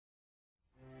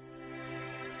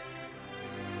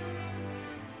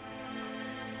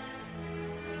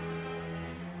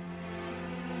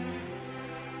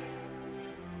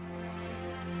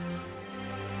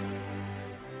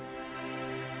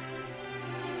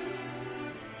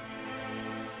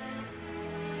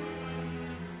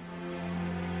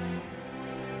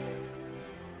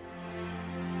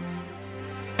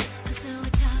So we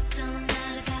talked all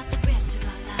night about the rest of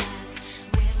our lives,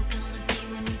 where we're gonna be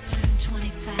when we turn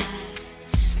 25.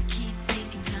 I keep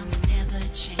thinking times will never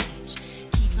change.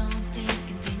 Keep on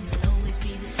thinking things will always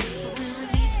be the same. But when we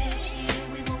leave this year,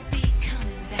 we won't be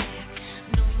coming back.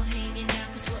 No more hanging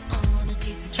out, cause we're on a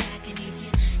different track. And if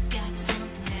you got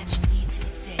something that you need to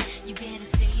say, you better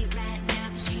say it right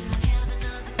now, cause you don't have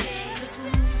another day. Cause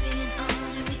we're moving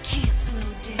on and we can't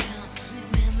slow down.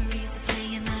 These memories are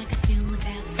playing like a film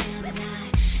without sound. And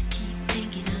I keep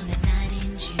thinking of that night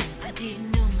in June. I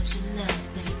didn't know much of love,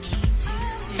 but it came too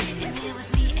soon. And it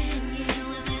was me and you,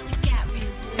 and then we got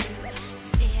real blue.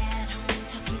 Stay at home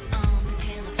talking on the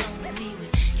telephone, and we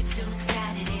would get so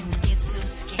excited and we'd get so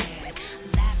scared,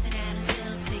 laughing at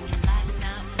ourselves, thinking life's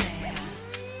not fair.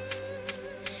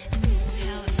 And this is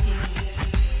how it feels.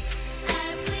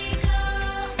 As we go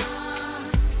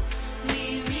on, we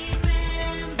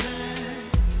remember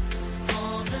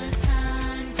all the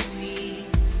times we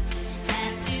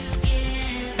had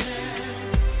together.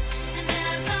 And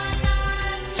as our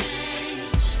lives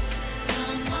change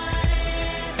from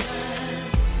whatever,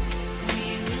 we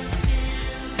will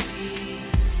still be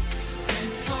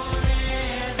friends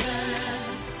forever.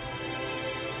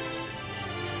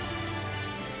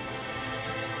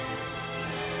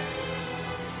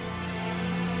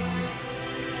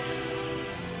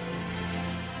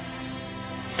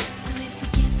 So if we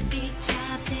get the big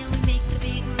jobs and we make the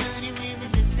big money, when we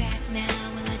look back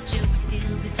now, will our jokes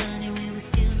still be funny? Will we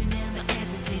still remember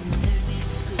everything we learned in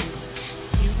school?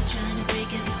 Still be trying to break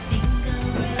every single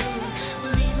rule?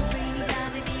 Will little brainy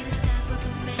Bobby be the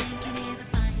stockbroker man? Can he ever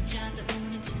find a job that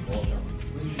won't interfere with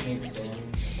the time? Thinking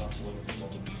that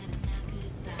it's not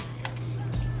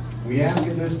goodbye. We ask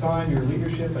at this time your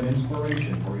leadership and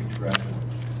inspiration for each graduate.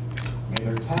 May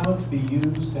their talents be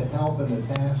used to help in the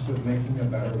task of making a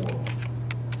better world.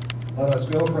 Let us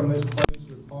go from this place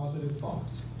with positive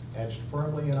thoughts, etched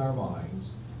firmly in our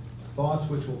minds, thoughts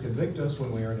which will convict us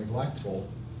when we are neglectful,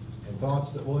 and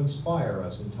thoughts that will inspire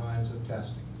us in times of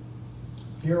testing.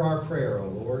 Hear our prayer, O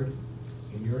Lord.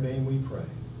 In your name we pray.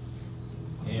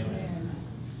 Amen.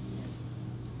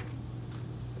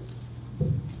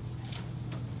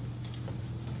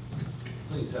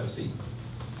 Please have a seat.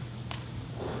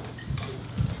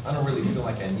 I don't really feel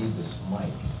like I need this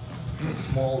mic. It's a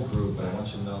small group, but I want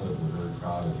you to know that we're very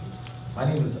proud of you.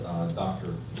 My name is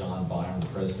Dr. John Byron, the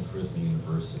president of Charisma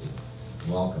University.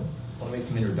 Welcome. I want to make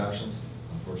some introductions.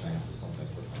 Unfortunately, I have to sometimes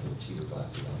put my little cheater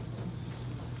glasses on.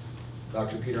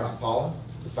 Dr. Peter Akpala,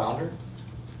 the founder.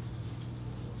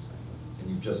 And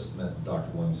you've just met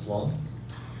Dr. William Sloan.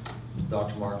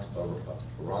 Dr. Mark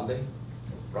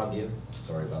Rondia,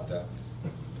 sorry about that.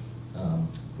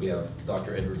 We have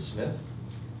Dr. Edward Smith,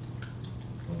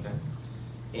 okay,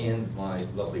 and my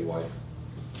lovely wife,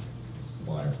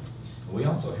 Wire. And we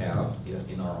also have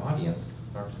in our audience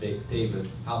Dr.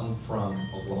 David Houghton from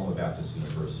Oklahoma Baptist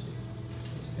University.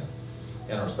 Yes.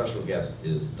 And our special guest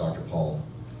is Dr. Paul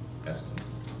Epstein.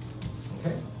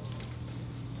 Okay?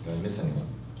 Did I miss anyone?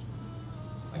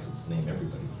 I could name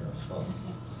everybody here, I suppose.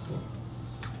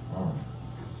 All right.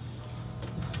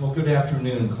 Well, good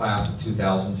afternoon, class of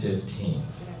 2015.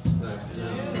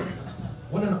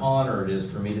 What an honor it is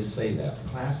for me to say that.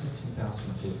 Class of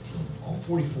 2015, all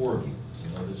 44 of you. You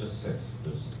know, there's just 6.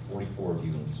 There's 44 of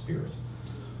you in the spirit.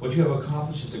 What you have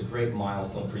accomplished is a great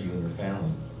milestone for you and your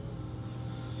family.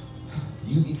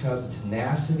 You because the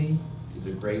tenacity is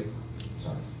a great,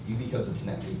 you because the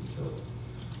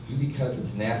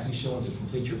tenacity shown to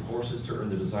complete your courses to earn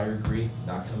the desired degree did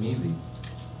not come easy.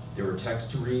 There were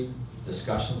texts to read,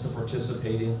 discussions to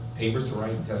participate in, papers to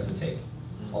write, and tests to take.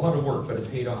 A lot of work, but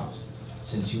it paid off.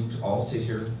 Since you all sit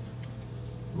here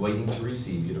waiting to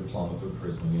receive your diploma from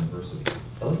Charisma University.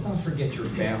 But let's not forget your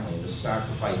family and the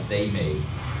sacrifice they made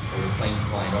over the planes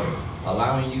flying over,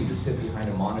 allowing you to sit behind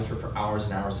a monitor for hours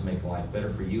and hours to make life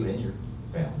better for you and your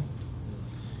family.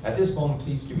 At this moment,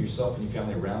 please give yourself and your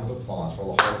family a round of applause for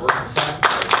all the hard work and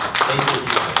sacrifice they did.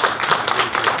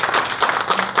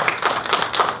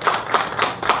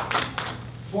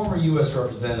 Former U.S.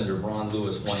 Representative Ron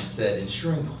Lewis once said,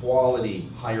 ensuring quality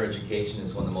higher education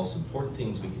is one of the most important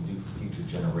things we can do for future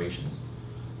generations.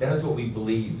 That is what we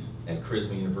believe at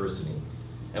Charisma University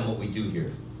and what we do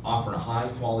here, offering a high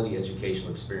quality educational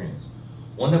experience,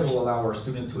 one that will allow our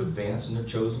students to advance in their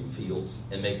chosen fields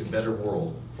and make a better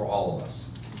world for all of us.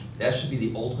 That should be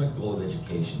the ultimate goal of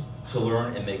education, to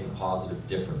learn and make a positive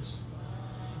difference.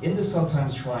 In this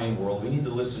sometimes trying world, we need to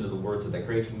listen to the words of that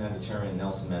great humanitarian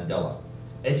Nelson Mandela.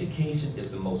 Education is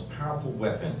the most powerful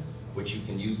weapon which you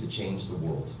can use to change the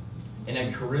world. And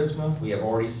at Charisma, we have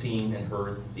already seen and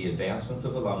heard the advancements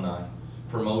of alumni,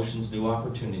 promotions, new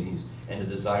opportunities, and a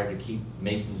desire to keep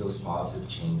making those positive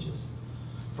changes.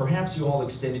 Perhaps you all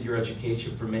extended your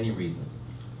education for many reasons,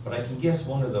 but I can guess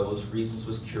one of those reasons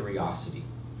was curiosity.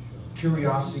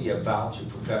 Curiosity about your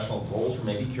professional goals, or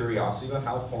maybe curiosity about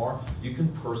how far you can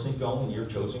personally go in your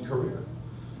chosen career.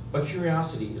 But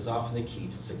curiosity is often the key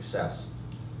to success.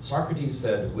 Socrates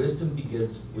said, "Wisdom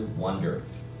begins with wonder."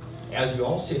 As you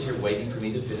all sit here waiting for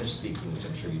me to finish speaking, which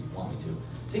I'm sure you want me to,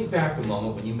 think back a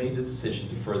moment when you made the decision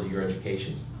to further your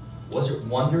education. Was it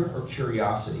wonder or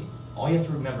curiosity? All you have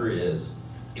to remember is,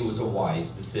 it was a wise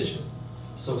decision.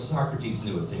 So Socrates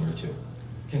knew a thing or two.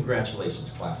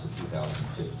 Congratulations, class of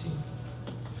 2015.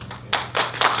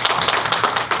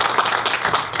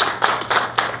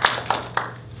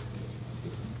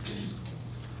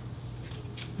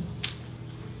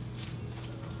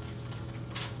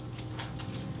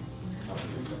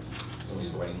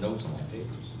 Somebody's writing notes on my papers.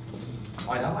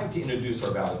 All right, I'd like to introduce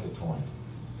our valedictorian,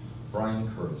 Brian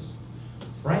Curtis.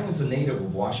 Brian is a native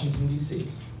of Washington,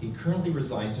 D.C. He currently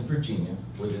resides in Virginia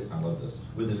with his, I love this,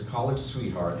 with his college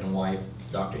sweetheart and wife,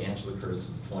 Dr. Angela Curtis,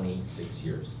 of 26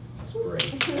 years. That's great.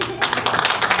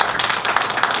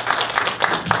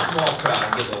 Small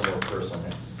crowd, get a little more personal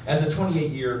here. As a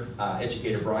 28-year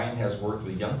educator, Brian has worked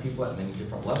with young people at many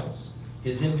different levels.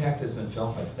 His impact has been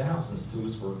felt by thousands through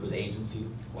his work with agencies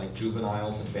like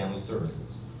juveniles and family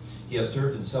services. He has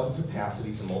served in several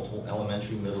capacities in multiple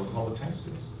elementary, middle, and public high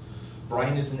schools.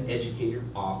 Brian is an educator,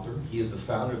 author. He is the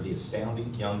founder of the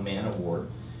Astounding Young Man Award,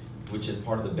 which is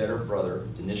part of the Better Brother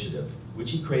Initiative,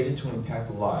 which he created to impact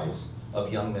the lives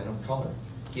of young men of color.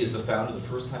 He is the founder of the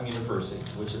First Time University,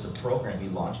 which is a program he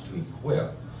launched to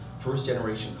equip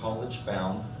first-generation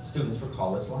college-bound students for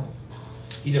college life.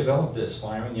 He developed the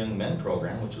Aspiring Young Men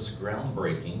program, which was a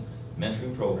groundbreaking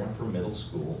mentoring program for middle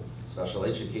school special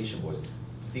education boys.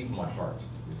 Deep in my heart,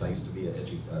 because I used to be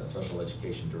a special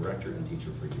education director and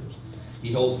teacher for years.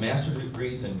 He holds master's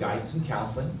degrees in guidance and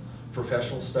counseling,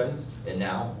 professional studies, and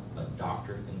now a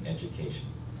doctorate in education.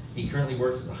 He currently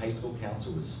works as a high school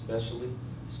counselor with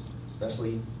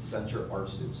specially center art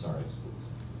students.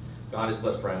 God has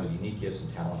blessed Brian with unique gifts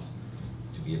and talents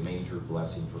to be a major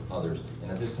blessing for others. And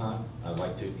at this time, I'd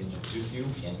like to introduce you,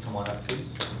 and come on up,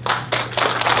 please.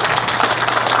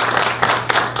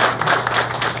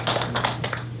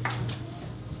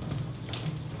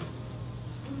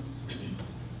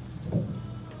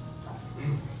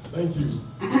 Thank you,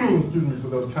 excuse me, for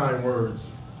those kind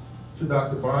words. To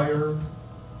Dr. Beyer,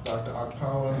 Dr.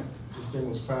 Akpala,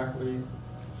 distinguished faculty,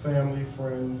 family,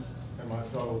 friends, and my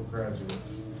fellow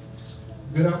graduates.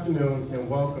 Good afternoon and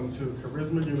welcome to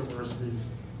Charisma University's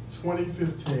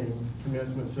 2015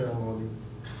 commencement ceremony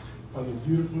on the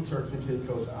beautiful Turks and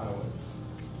Caicos Islands.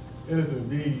 It is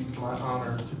indeed my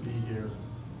honor to be here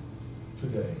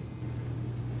today.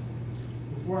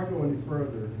 Before I go any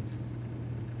further,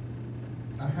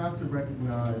 I have to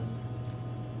recognize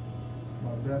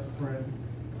my best friend,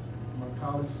 my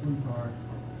college sweetheart,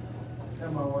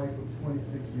 and my wife of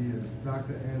 26 years,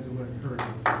 Dr. Angela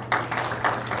Curtis.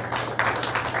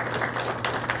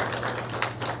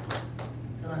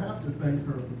 And I have to thank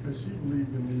her because she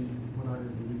believed in me when I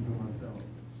didn't believe in myself.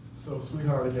 So,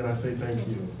 sweetheart, again, I say thank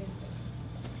you.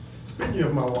 Speaking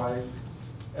of my wife,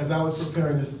 as I was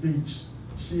preparing this speech,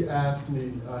 she asked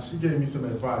me, she gave me some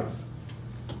advice.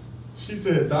 She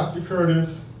said, Dr.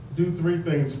 Curtis, do 3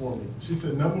 things for me. She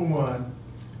said, number 1,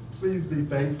 please be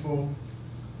thankful.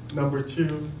 Number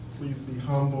 2, please be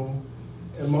humble.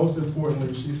 And most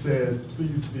importantly, she said,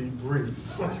 please be brief.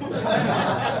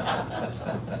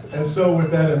 And so with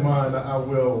that in mind, I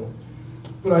will.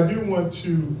 But I do want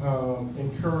to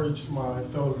encourage my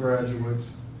fellow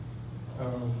graduates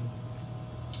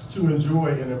to enjoy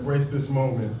and embrace this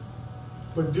moment.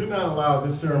 But do not allow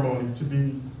this ceremony to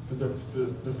be the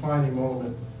defining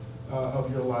moment of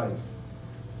your life.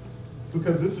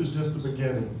 Because this is just the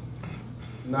beginning,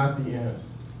 not the end.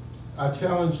 I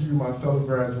challenge you, my fellow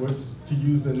graduates, to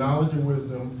use the knowledge and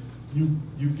wisdom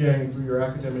you gained through your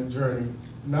academic journey,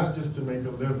 not just to make a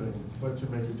living, but to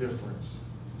make a difference.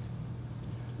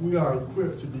 We are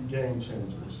equipped to be game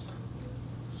changers.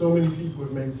 So many people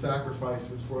have made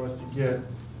sacrifices for us to get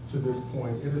to this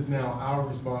point. It is now our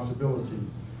responsibility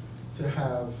to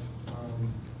have,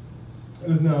 it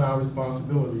is now our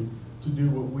responsibility to do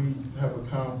what we have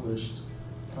accomplished,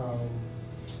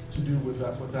 to do with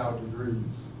our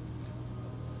degrees,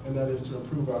 and that is to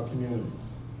improve our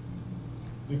communities.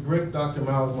 The great Dr.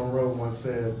 Miles Monroe once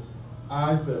said,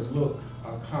 eyes that look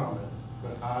are common,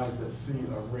 but eyes that see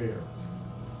are rare.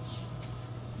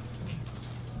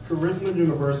 Charisma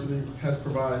University has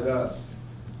provided us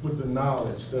with the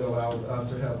knowledge that allows us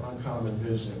to have uncommon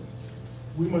vision.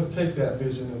 we must take that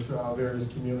vision into our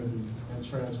various communities and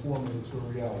transform it into a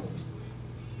reality.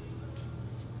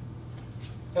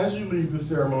 As you leave the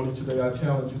ceremony today, I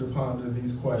challenge you to ponder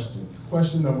these questions.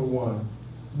 Question number one,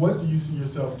 what do you see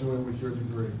yourself doing with your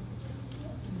degree?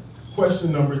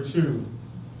 Question number two,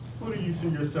 who do you see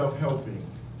yourself helping?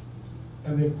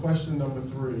 And then question number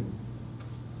three,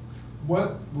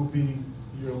 what will be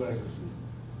your legacy?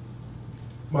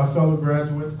 My fellow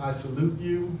graduates, I salute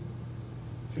you.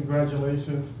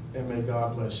 Congratulations, and may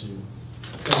God bless you.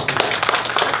 Thank you.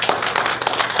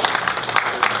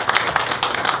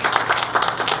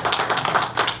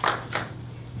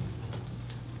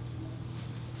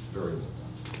 Very well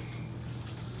done.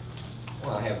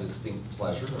 Well, I have the distinct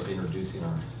pleasure of introducing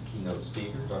our keynote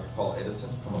speaker, Dr. Paul Edison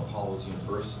from Apollos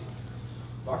University.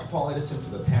 Dr. Paul Edison,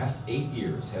 for the past 8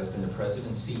 years, has been the president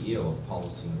and CEO of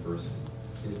Apollos University.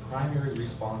 His primary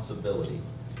responsibility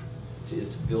is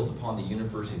to build upon the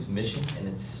university's mission and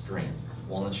its strength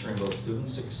while ensuring both student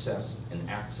success and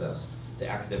access to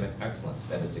academic excellence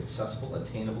that is accessible,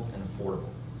 attainable, and affordable.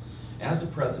 As the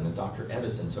president, Dr.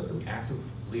 Edison took an active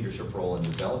leadership role in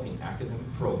developing academic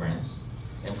programs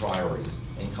and priorities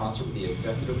in concert with the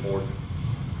executive board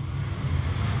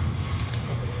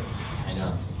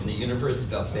and the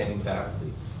university's outstanding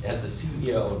faculty. As the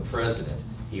CEO and president,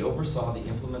 he oversaw the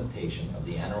implementation of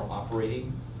the annual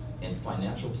operating and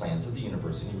financial plans of the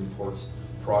university and reports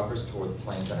progress toward the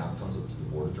plans and outcomes of the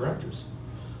board of directors.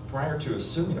 Prior to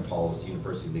assuming Apollos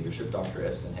University leadership, Dr.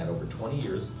 Edison had over 20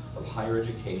 years of higher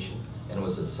education and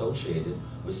was associated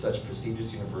with such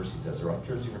prestigious universities as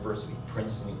Rutgers University,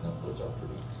 Princeton, no, those are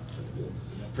pretty good.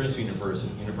 Princeton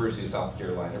University, University of South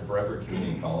Carolina, Brevard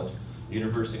Community College,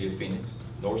 University of Phoenix,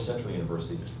 North Central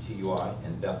University, TUI,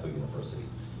 and Bethel University.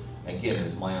 Again, it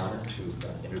is my honor to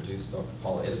introduce Dr.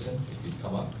 Paul Edison. If you'd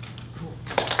come up.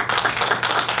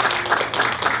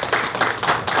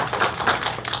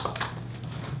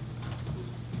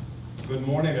 Good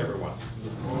morning, everyone.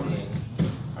 Good morning.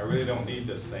 I really don't need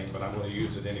this thing, but I'm going to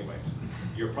use it anyway.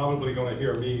 You're probably going to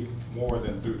hear me more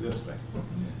than through this thing.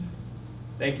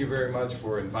 Thank you very much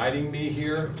for inviting me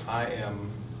here. I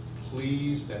am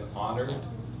pleased and honored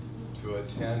to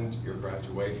attend your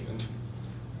graduation.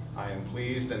 I am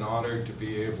pleased and honored to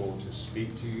be able to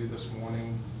speak to you this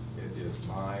morning. It is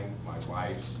mine, my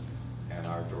wife's, and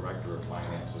our Director of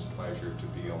Finance's pleasure to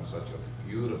be on such a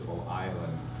beautiful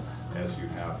island as you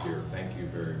have here. Thank you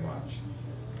very much.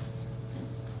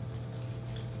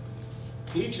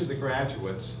 Each of the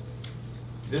graduates,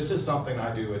 this is something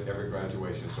I do at every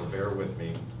graduation, so bear with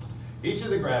me. Each of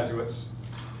the graduates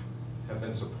have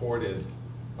been supported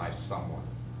by someone.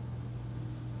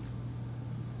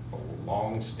 A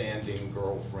long-standing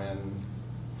girlfriend,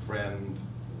 friend,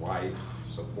 wife,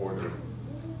 supporter,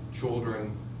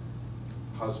 children,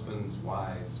 husbands,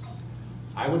 wives.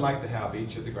 I would like to have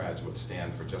each of the graduates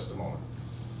stand for just a moment.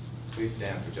 Please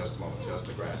stand for just a moment, just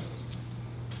the graduates.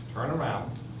 Turn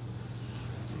around.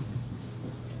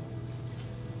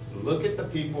 Look at the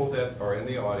people that are in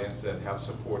the audience that have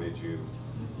supported you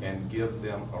and give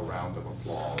them a round of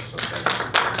applause. So thank you.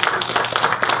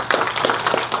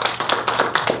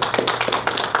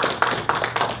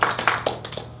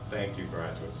 Thank you,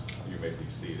 graduates. You may be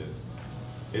seated.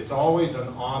 It's always an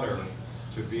honor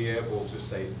to be able to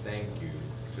say thank you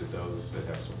to those that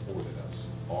have supported us.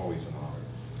 Always an honor.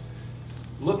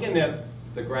 Looking at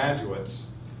the graduates,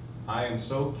 I am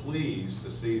so pleased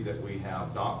to see that we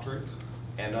have doctorates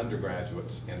and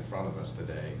undergraduates in front of us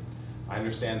today. I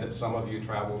understand that some of you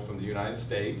traveled from the United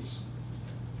States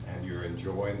and you're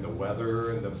enjoying the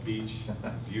weather and the beach.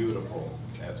 Beautiful.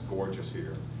 That's gorgeous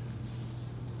here.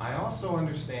 I also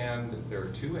understand that there are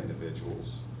two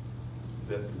individuals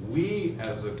that we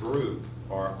as a group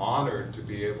are honored to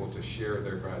be able to share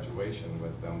their graduation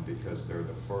with them because they're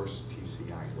the first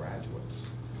TCI graduates.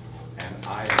 And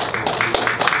I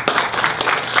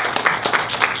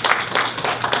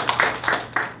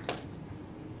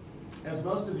as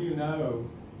most of you know,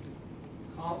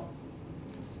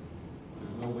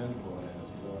 there's no wind blowing in,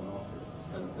 it's blowing off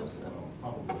here. That's going on. It's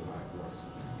probably high for us.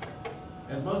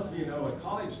 As most of you know, a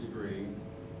college degree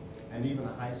and even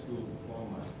a high school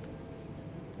diploma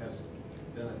has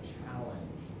been a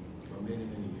challenge for many,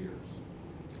 many years.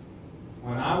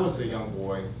 When I was a young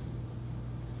boy,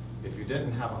 if you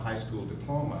didn't have a high school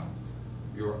diploma,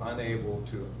 you were unable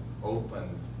to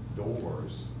open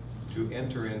doors to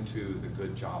enter into the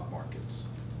good job markets.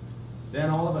 Then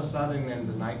all of a sudden in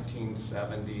the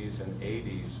 1970s and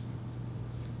 80s,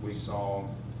 we saw,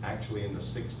 actually in the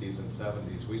 60s and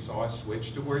 70s, we saw a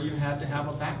switch to where you had to have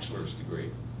a bachelor's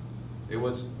degree. It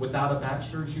was, without a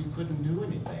bachelor's, you couldn't do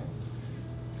anything.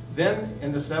 Then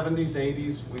in the 70s,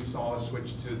 80s, we saw a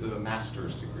switch to the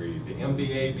master's degree. The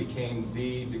MBA became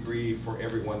the degree for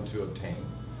everyone to obtain.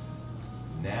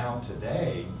 Now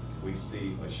today, we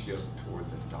see a shift toward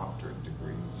the doctorate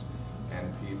degrees,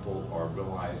 and people are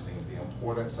realizing the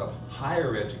importance of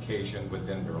higher education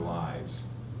within their lives.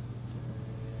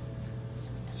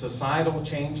 Societal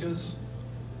changes,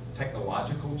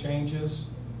 technological changes,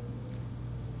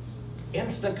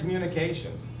 instant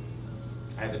communication.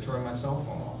 I had to turn my cell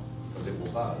phone off because it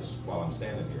will buzz while I'm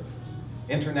standing here.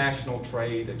 International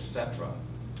trade, etc.,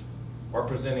 are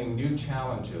presenting new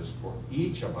challenges for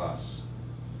each of us.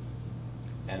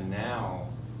 And now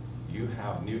you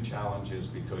have new challenges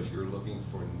because you're looking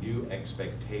for new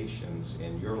expectations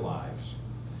in your lives.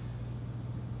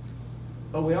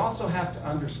 But we also have to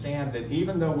understand that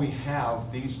even though we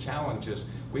have these challenges,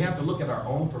 we have to look at our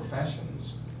own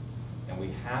professions, and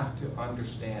we have to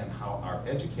understand how our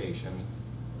education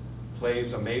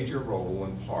plays a major role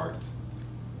and part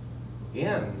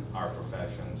in our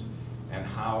professions, and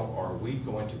how are we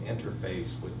going to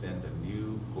interface within the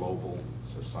new global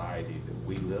society that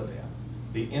we live in,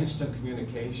 the instant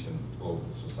communication global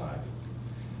society.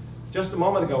 Just a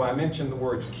moment ago, I mentioned the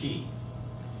word key.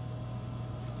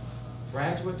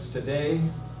 Graduates, today,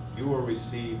 you will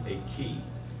receive a key.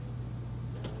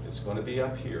 It's going to be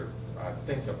up here, I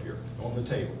think up here, on the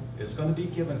table. It's going to be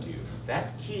given to you.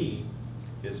 That key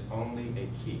is only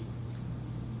a key.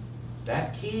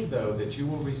 That key, though, that you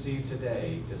will receive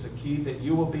today is a key that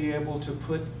you will be able to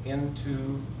put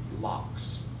into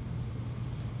locks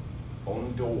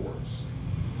on doors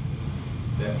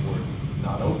that were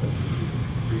not open to you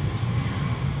previously.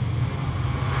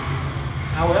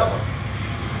 However,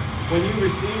 when you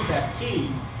receive that key,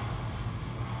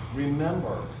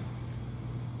 remember,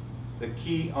 the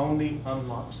key only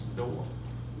unlocks the door.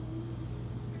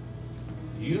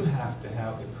 You have to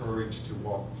have the courage to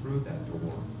walk through that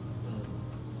door.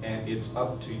 And it's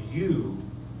up to you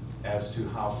as to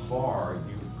how far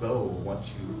you go once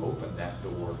you open that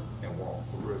door and walk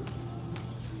through.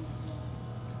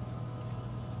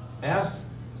 As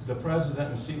the president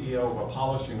and CEO of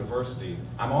Apollos University,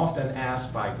 I'm often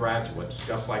asked by graduates,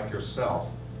 just like yourself,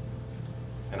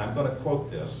 and I'm going to quote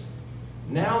this,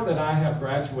 "Now that I have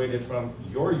graduated from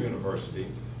your university,"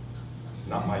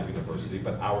 not my university,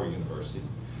 but our university,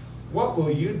 "what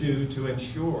will you do to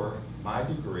ensure my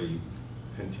degree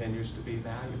continues to be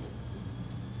valuable?"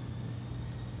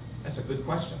 That's a good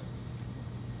question.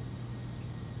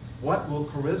 What will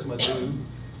Charisma do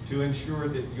to ensure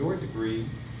that your degree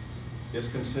is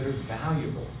considered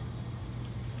valuable?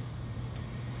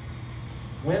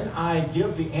 When I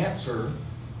give the answer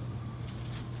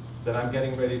that I'm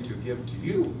getting ready to give to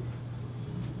you,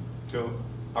 to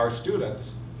our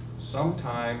students,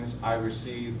 sometimes I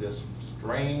receive this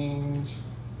strange,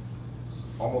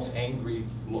 almost angry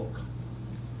look.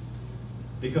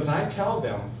 Because I tell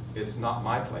them it's not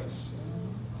my place.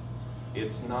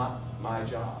 It's not my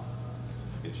job.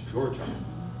 It's your job.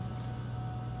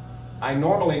 I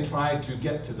normally try to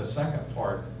get to the second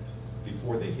part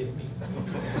before they hit me.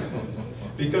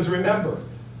 Because remember,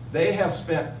 they have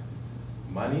spent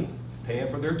money paying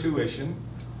for their tuition.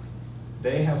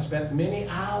 They have spent many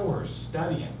hours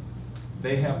studying.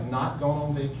 They have not gone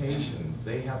on vacations.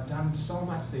 They have done so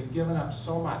much. They've given up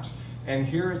so much. And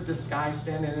here is this guy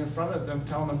standing in front of them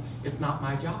telling them, it's not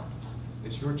my job.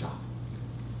 It's your job.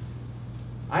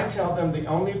 I tell them the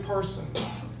only person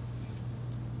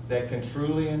that can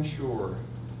truly ensure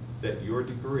that your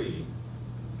degree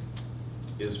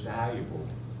is valuable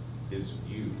is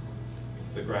you,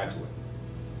 the graduate.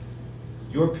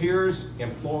 Your peers,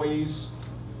 employees,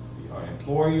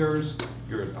 employers,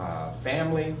 your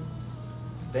family,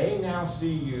 they now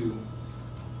see you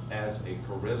as a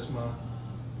Charisma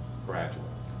graduate,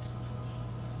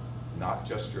 not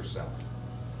just yourself.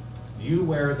 You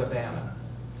wear the banner.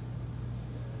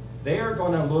 They are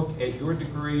going to look at your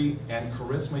degree and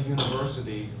Charisma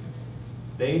University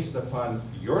based upon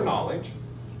your knowledge,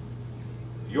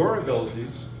 your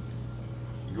abilities,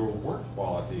 your work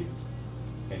quality,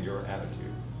 and your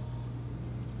attitude.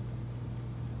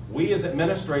 We as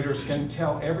administrators can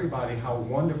tell everybody how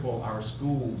wonderful our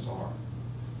schools are,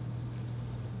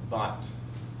 but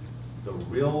the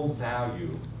real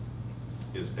value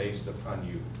is based upon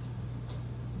you.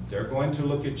 They're going to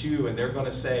look at you and they're going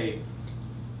to say,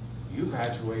 you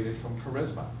graduated from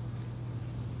Charisma.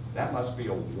 That must be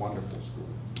a wonderful school.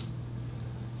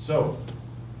 So,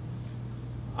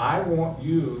 I want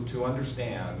you to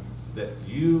understand that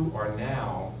you are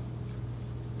now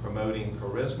promoting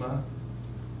Charisma,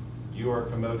 you are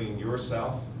promoting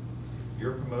yourself,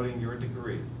 you're promoting your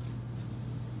degree.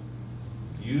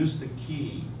 Use the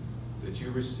key that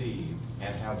you received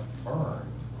and have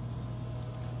earned,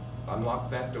 unlock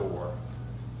that door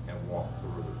and walk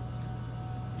through.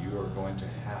 You are going to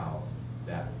have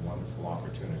that wonderful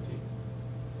opportunity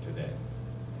today.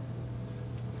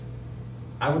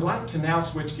 I would like to now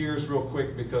switch gears real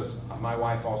quick because my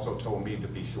wife also told me to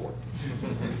be short.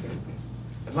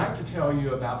 I'd like to tell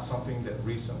you about something that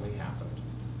recently happened.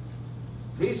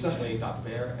 Recently, Dr.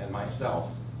 Bear and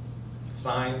myself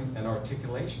signed an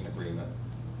articulation agreement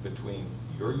between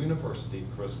your university,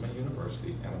 Charisma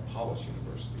University, and Apollos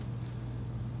University.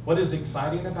 What is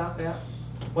exciting about that?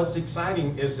 What's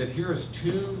exciting is that here is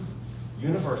two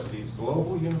universities,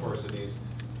 global universities,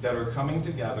 that are coming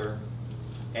together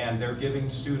and they're giving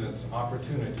students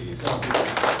opportunities under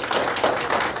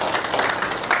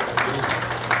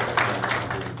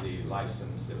the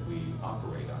license that we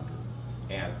operate under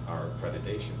and our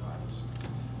accreditation bodies.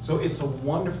 So it's a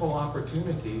wonderful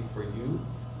opportunity for you,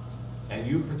 and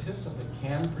you can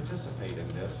participate in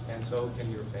this, and so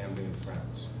can your family and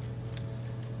friends.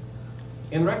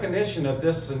 In recognition of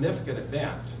this significant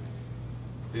event,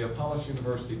 the Apollos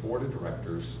University Board of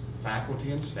Directors,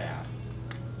 faculty and staff,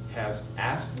 has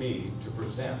asked me to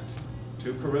present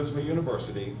to Charisma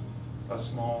University a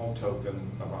small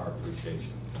token of our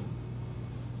appreciation.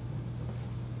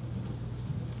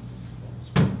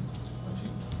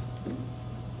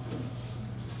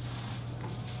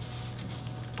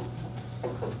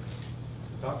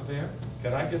 Dr. Bear,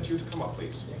 can I get you to come up,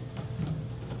 please?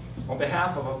 On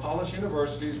behalf of Apollos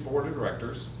University's Board of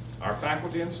Directors, our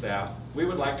faculty and staff, we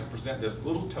would like to present this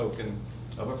little token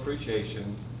of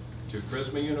appreciation to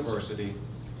Charisma University,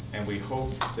 and we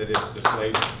hope that it's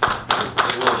displayed.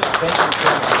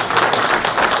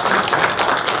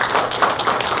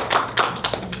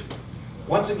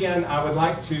 Once again, I would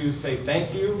like to say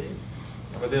thank you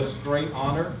for this great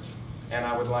honor, and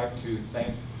I would like to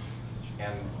thank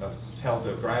and tell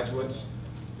the graduates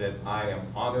that I am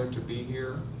honored to be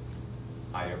here.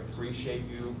 I appreciate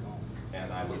you,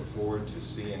 and I look forward to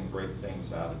seeing great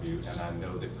things out of you, and I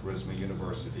know that Charisma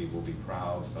University will be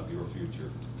proud of your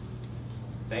future.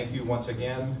 Thank you once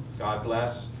again. God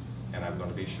bless, and I'm going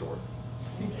to be short.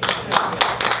 A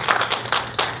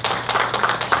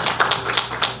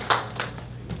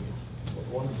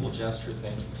wonderful gesture.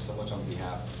 Thank you so much on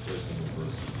behalf of Charisma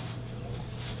University.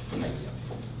 Thank you.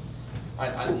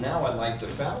 Now I'd like the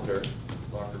founder,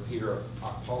 Dr. Peter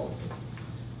Okpolo,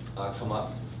 come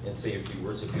up and say a few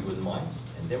words if you wouldn't mind,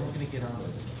 and then we're going to get on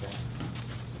with it, okay?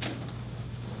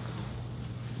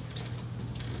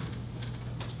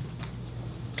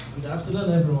 Good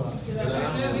afternoon, everyone. Good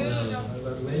afternoon.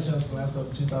 Congratulations, class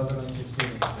of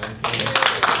 2015.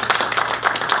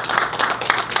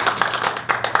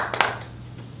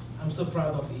 I'm so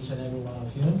proud of each and every one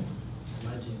of you.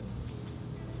 Imagine,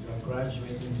 you are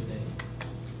graduating today.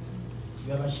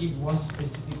 You have achieved one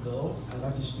specific goal, and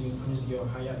that is to increase your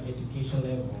higher education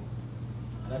level.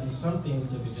 And that is something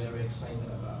to be very excited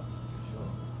about.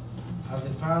 As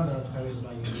the founder of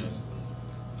Charisma University,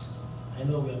 I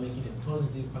know we are making a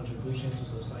positive contribution to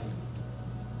society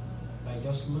by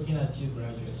just looking at you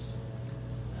graduates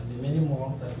and the many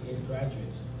more 38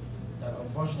 graduates that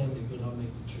unfortunately could not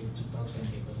make the trip to Turks and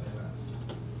Caicos Islands.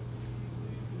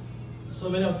 So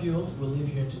many of you will leave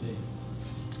here today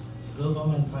to go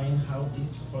home and find how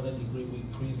this further degree will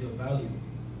increase your value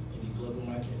in the global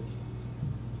market.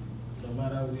 No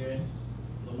matter where,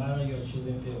 no matter your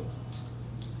choosing field.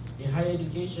 A higher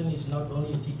education is not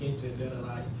only a ticket to a better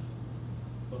life,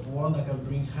 but one that can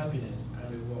bring happiness and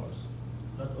rewards,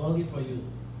 not only for you,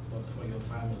 but for your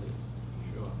families.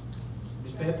 Sure.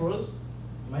 The purpose,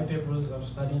 my purpose of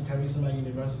studying Charisma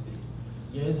University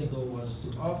years ago was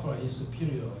to offer a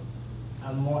superior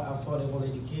and more affordable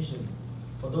education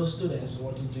for those students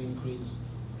wanting to increase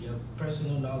their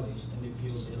personal knowledge in the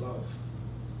field they love.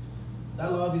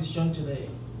 That love is shown today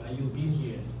by you being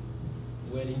here,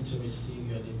 waiting to receive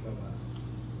your diplomas.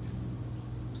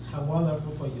 How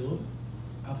wonderful for you,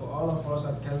 and for all of us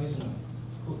at Charisma,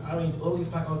 who aren't only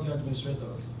faculty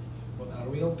administrators, but are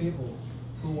real people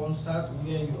who once sat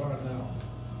where you are now.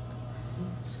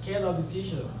 Scared of the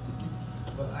future,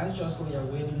 but anxiously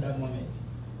awaiting that moment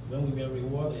when we were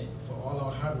rewarded for all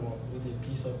our hard work with a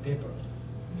piece of paper.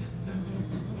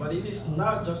 But it is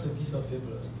not just a piece of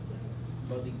paper,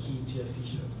 but the key to your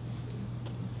future.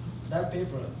 That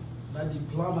paper, that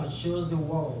diploma shows the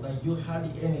world that you had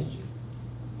the energy,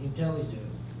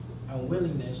 intelligence, and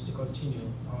willingness to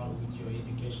continue on with your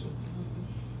education.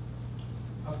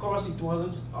 Of course, it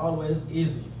wasn't always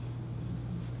easy.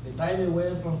 The time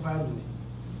away from family,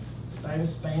 the time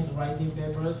spent writing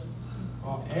papers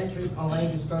or entering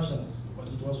online discussions, but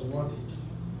it was worth it.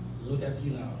 Look at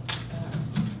you now.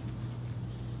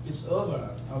 It's over,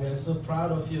 and we are so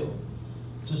proud of you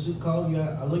to still call you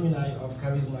alumni of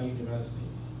Charisma University.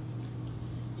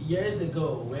 Years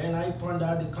ago, when I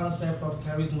pondered the concept of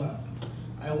charisma,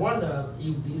 I wondered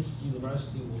if this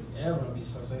university would ever be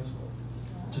successful.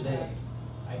 Today,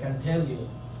 I can tell you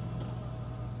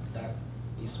that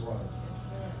is what.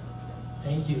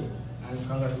 Thank you, and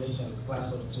congratulations,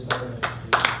 class of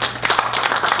 2015.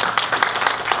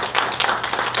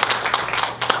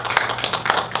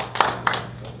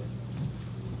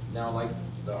 Now I'd like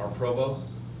our provost,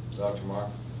 Dr. Mark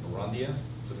Arandia,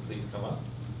 to please come up.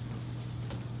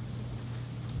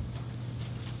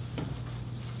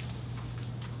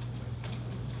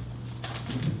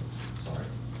 Sorry.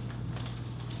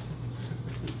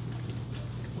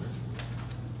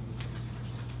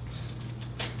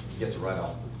 You get to write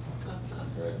off.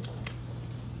 Right.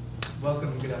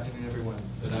 Welcome and good afternoon, everyone.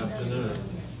 Good afternoon.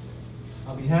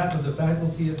 On behalf of the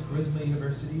faculty of Charisma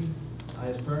University, I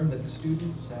affirm that the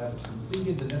students have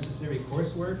completed the necessary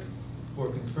coursework for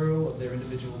conferral of their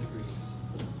individual degrees.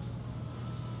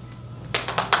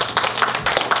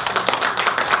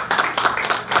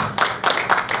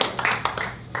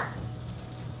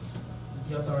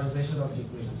 The authorization of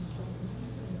degrees.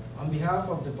 On behalf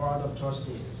of the Board of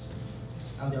Trustees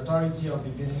and the authority of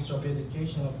the Ministry of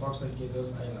Education of Turks and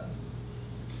Caicos Islands,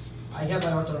 I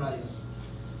hereby authorize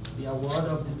the award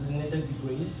of the designated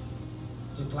degrees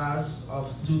to class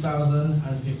of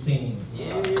 2015.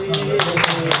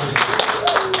 Congratulations.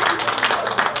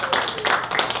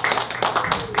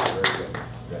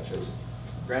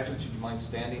 Graduates, would you mind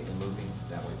standing and moving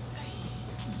that way?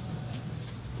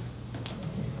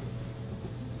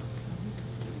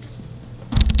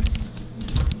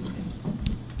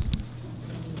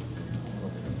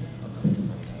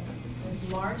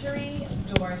 Marjorie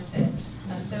Dorset,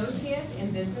 Associate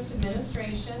in Business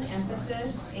Administration,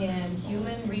 emphasis in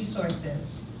Human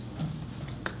Resources.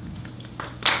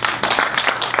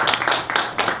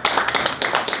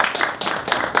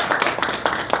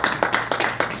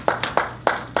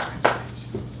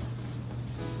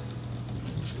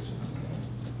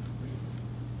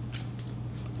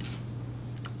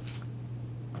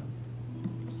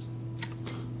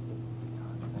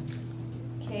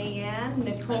 Kayanne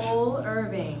Nicole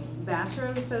Irving, Bachelor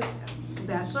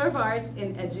of Arts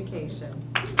in Education.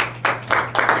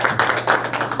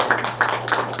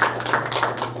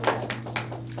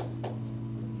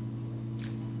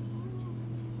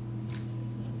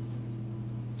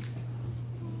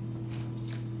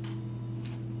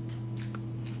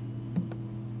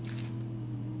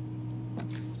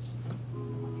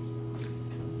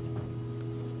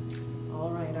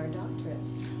 All right, our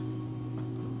doctorates.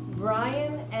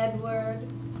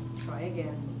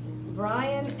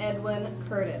 Brian Edwin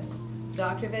Curtis,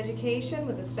 Doctor of Education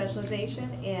with a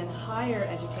specialization in higher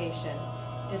education.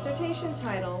 Dissertation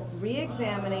title,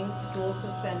 Re-examining School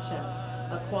Suspension,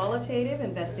 a qualitative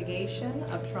investigation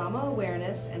of trauma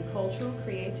awareness and cultural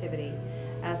creativity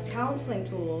as counseling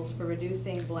tools for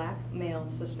reducing Black male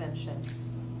suspension.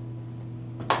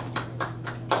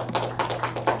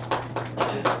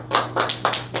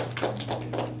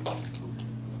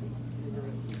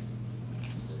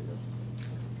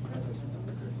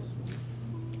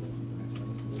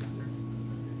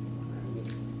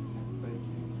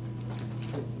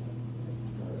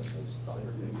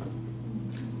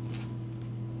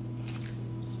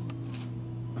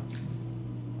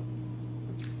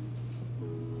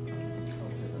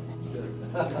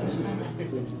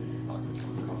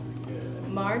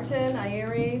 Martin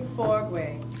Ayeri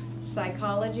Forgwe,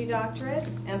 Psychology Doctorate,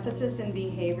 emphasis in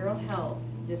behavioral health.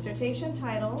 Dissertation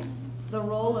title, The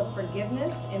Role of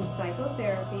Forgiveness in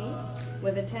Psychotherapy,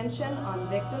 with attention on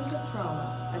victims of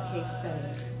trauma, a case study.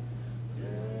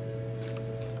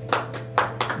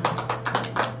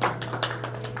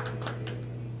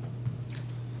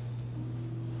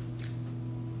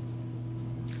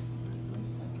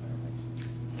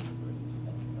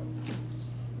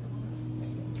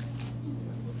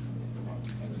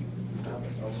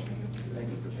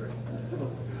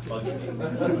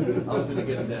 I was going to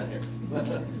get him down here.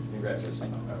 Congratulations.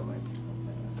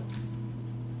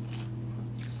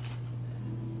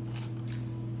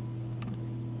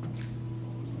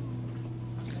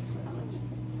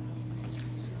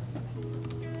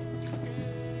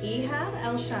 Ihab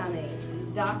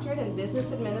Elshani, Doctorate in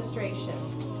Business Administration,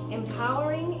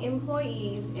 empowering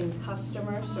employees in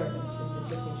customer service, his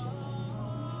dissertation.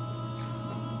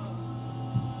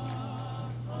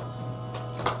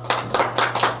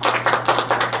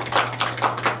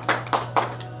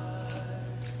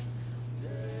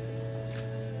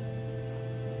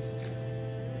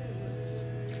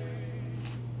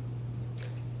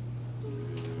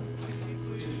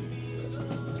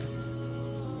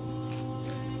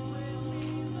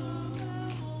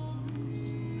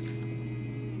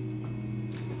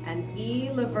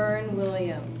 Laverne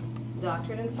Williams,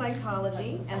 Doctorate in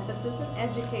Psychology, emphasis in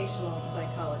Educational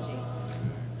Psychology.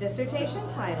 Dissertation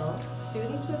title,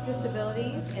 Students with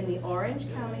Disabilities in the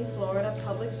Orange County, Florida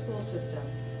Public School System.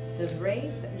 Does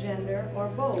race, gender, or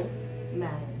both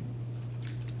matter?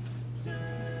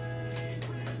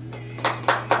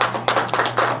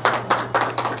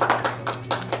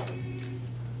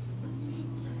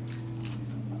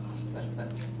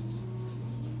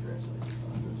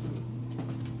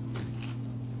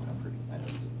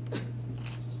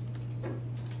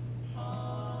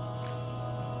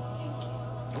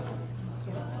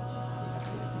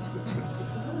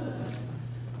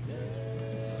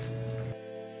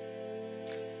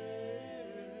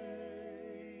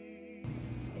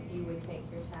 If you would take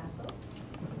your tassel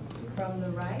from the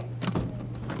right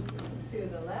to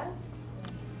the left.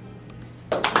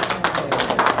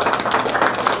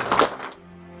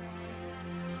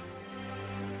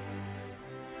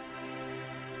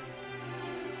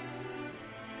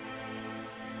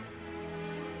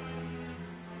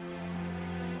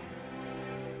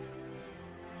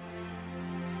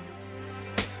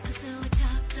 So we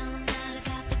talked all night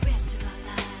about the rest of our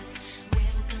lives,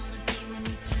 where we're gonna be when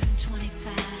we turn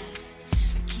 25.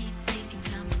 I keep thinking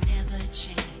times will never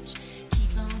change.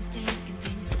 Keep on thinking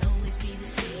things will always be the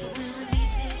same. But when we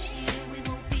leave this year, we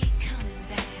won't be coming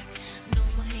back. No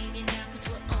more hanging out 'cause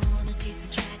we're on a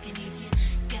different track. And if you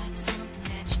got something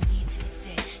that you need to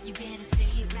say, you better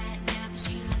say it right now 'cause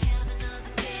you don't have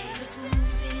another day. 'Cause we're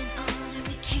moving on and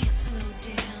we can't slow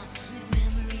down. These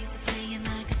memories are playing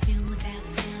like a film without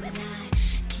sound. And I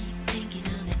keep thinking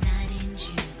of that night in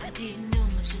June. I didn't know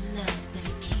much of love, but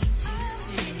it came too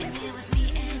soon. And it was me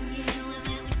and you, and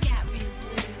then we got real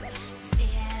blue.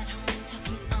 Stay at home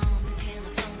talking on the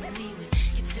telephone, and we would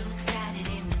get so excited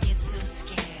and we'd get so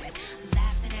scared,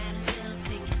 laughing at ourselves,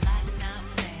 thinking life's not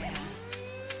fair.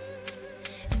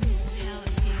 And this is how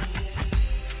it feels.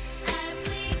 As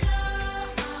we go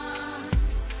on,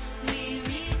 we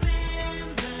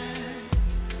remember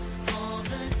all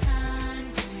the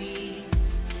times we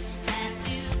had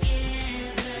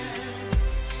together.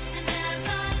 And as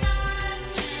our lives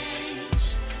change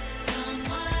from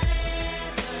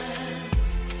whatever,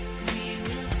 we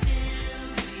will still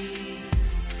be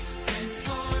friends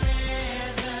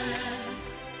forever.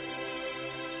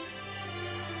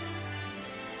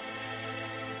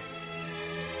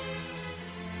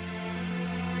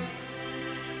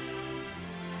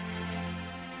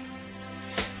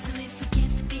 So if we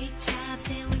get the big jobs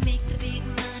and we make the big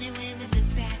money, when we look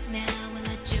back now, will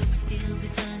our jokes still be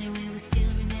funny? Will we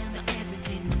still remember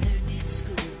everything we learned in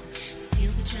school?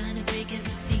 Still be trying to break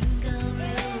every single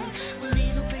rule? Will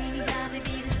little brainy Bobby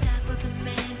be the stockbroker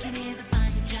man? Can he ever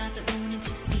find a job that won't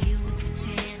interfere with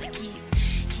routine? I keep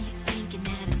thinking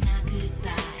that it's not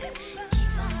goodbye.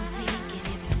 Keep on thinking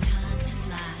it's our time to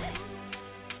fly.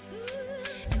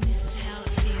 And this is how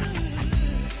it feels.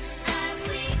 As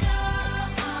we go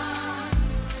on,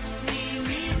 we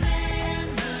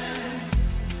remember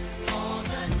all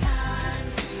the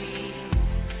times we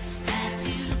had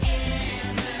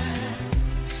together.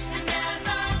 And as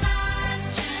our lives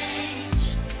change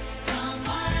from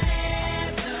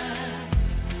whatever,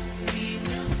 we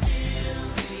will still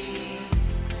be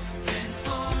friends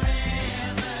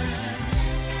forever.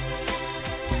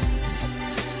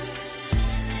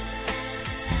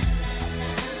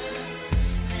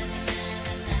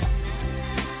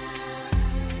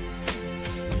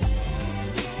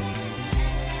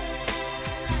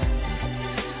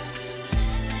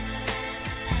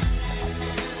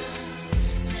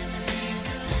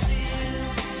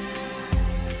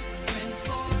 Friends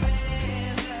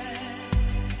forever.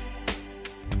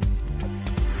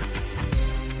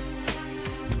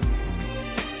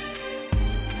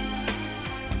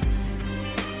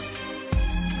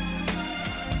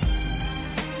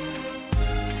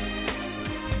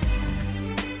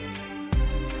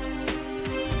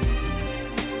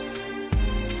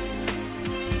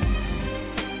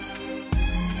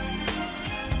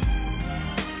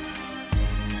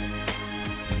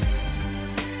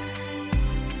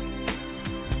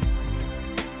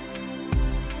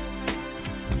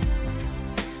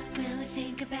 Will we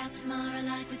think about tomorrow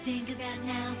like we think about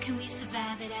now? Can we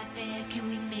survive it out there? Can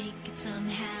we make it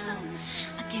somehow?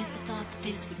 I guess I thought that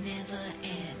this would never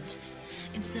end.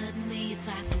 And suddenly it's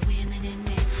like the women in